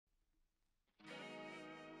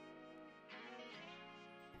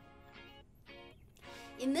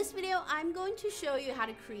In this video, I'm going to show you how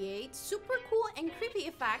to create super cool and creepy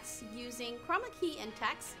effects using chroma key and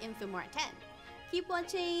text in Filmora 10. Keep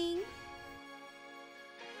watching!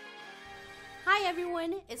 Hi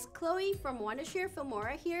everyone, it's Chloe from Wondershare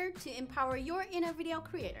Filmora here to empower your inner video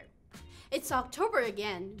creator. It's October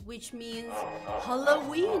again, which means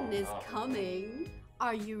Halloween is coming.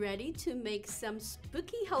 Are you ready to make some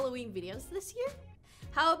spooky Halloween videos this year?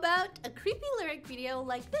 How about a creepy lyric video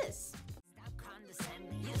like this?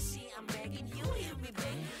 You see, I'm begging you, hear me beg.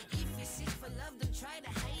 If you seek for love, don't try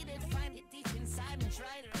to hide it. Find it deep inside and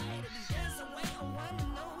try to hide it. If there's a way, I wanna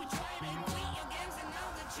know we tried it. Quit your games and know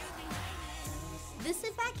that you denied it. This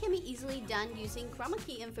effect can be easily done using chroma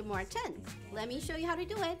key in Filmora 10. Let me show you how to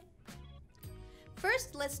do it.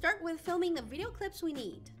 First, let's start with filming the video clips we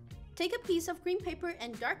need. Take a piece of green paper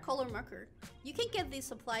and dark color marker. You can get these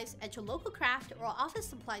supplies at your local craft or office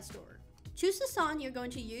supply store. Choose the song you're going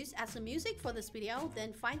to use as the music for this video,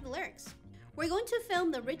 then find the lyrics. We're going to film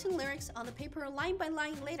the written lyrics on the paper line by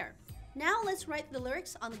line later. Now let's write the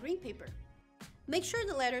lyrics on the green paper. Make sure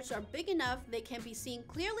the letters are big enough they can be seen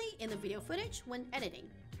clearly in the video footage when editing.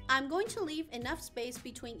 I'm going to leave enough space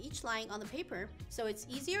between each line on the paper so it's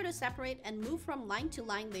easier to separate and move from line to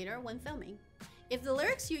line later when filming. If the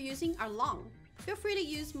lyrics you're using are long, feel free to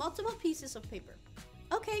use multiple pieces of paper.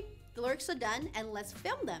 Okay, the lyrics are done and let's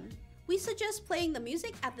film them. We suggest playing the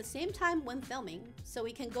music at the same time when filming, so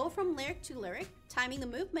we can go from lyric to lyric, timing the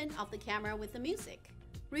movement of the camera with the music.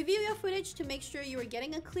 Review your footage to make sure you are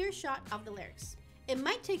getting a clear shot of the lyrics. It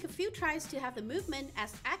might take a few tries to have the movement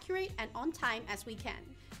as accurate and on time as we can,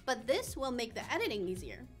 but this will make the editing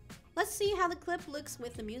easier. Let's see how the clip looks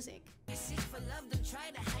with the music. You seek for love, don't try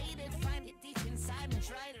to hide it. Find it deep inside and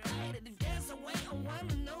try to hide it. If there's a way, I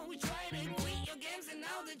wanna know we tried it. Quit your games and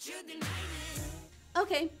know that you denied it.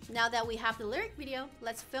 Okay, now that we have the lyric video,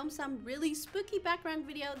 let's film some really spooky background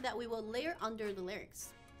video that we will layer under the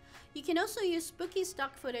lyrics. You can also use spooky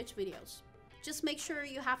stock footage videos. Just make sure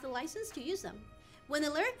you have the license to use them. When the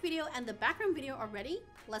lyric video and the background video are ready,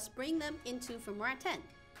 let's bring them into Filmora 10.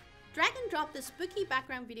 Drag and drop the spooky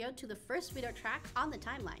background video to the first video track on the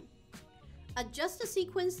timeline. Adjust the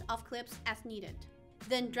sequence of clips as needed.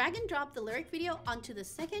 Then drag and drop the lyric video onto the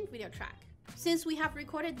second video track. Since we have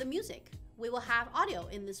recorded the music, we will have audio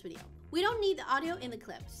in this video. We don't need the audio in the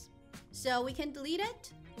clips, so we can delete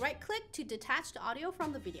it. Right-click to detach the audio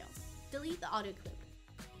from the video. Delete the audio clip.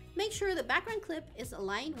 Make sure the background clip is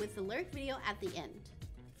aligned with the lyric video at the end.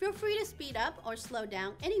 Feel free to speed up or slow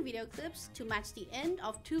down any video clips to match the end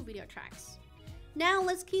of two video tracks. Now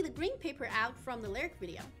let's key the green paper out from the lyric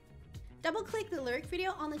video. Double-click the lyric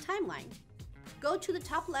video on the timeline. Go to the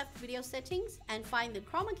top left video settings and find the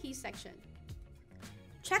chroma key section.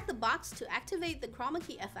 Check the box to activate the chroma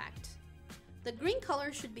key effect. The green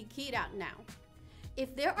color should be keyed out now.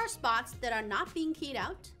 If there are spots that are not being keyed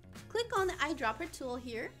out, click on the eyedropper tool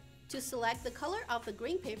here to select the color of the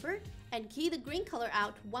green paper and key the green color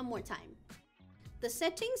out one more time. The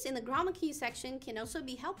settings in the chroma key section can also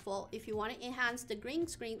be helpful if you want to enhance the green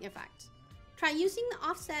screen effect. Try using the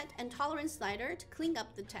offset and tolerance slider to clean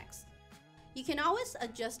up the text. You can always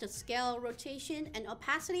adjust the scale, rotation, and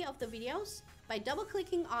opacity of the videos by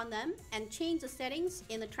double-clicking on them and change the settings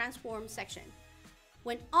in the transform section.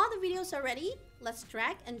 When all the videos are ready, let's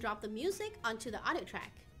drag and drop the music onto the audio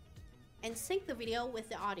track and sync the video with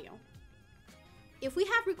the audio. If we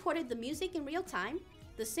have recorded the music in real time,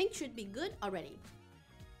 the sync should be good already.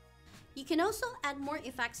 You can also add more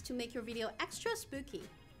effects to make your video extra spooky.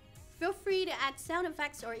 Feel free to add sound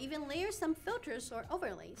effects or even layer some filters or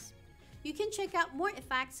overlays. You can check out more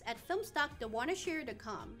effects at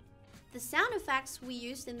filmstock.wondershare.com. The sound effects we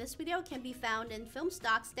used in this video can be found in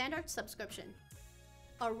Filmstock standard subscription.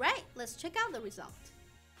 Alright, let's check out the result.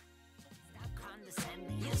 Stop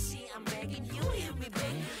condescending. You see, I'm begging you, hear me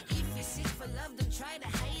beg. If you seek for love, don't try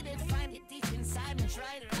to hide it. Find it deep inside and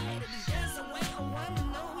try to hide it. If there's a way, I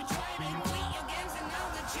wanna know we tried it. Quit your games and know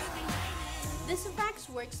that you denied it. This effect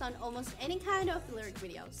works on almost any kind of lyric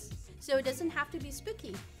videos, so it doesn't have to be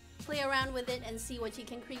spooky. Play around with it and see what you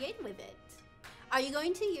can create with it. Are you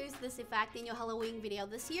going to use this effect in your Halloween video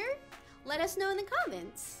this year? Let us know in the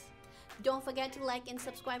comments. Don't forget to like and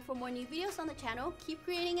subscribe for more new videos on the channel. Keep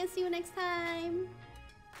creating and see you next time.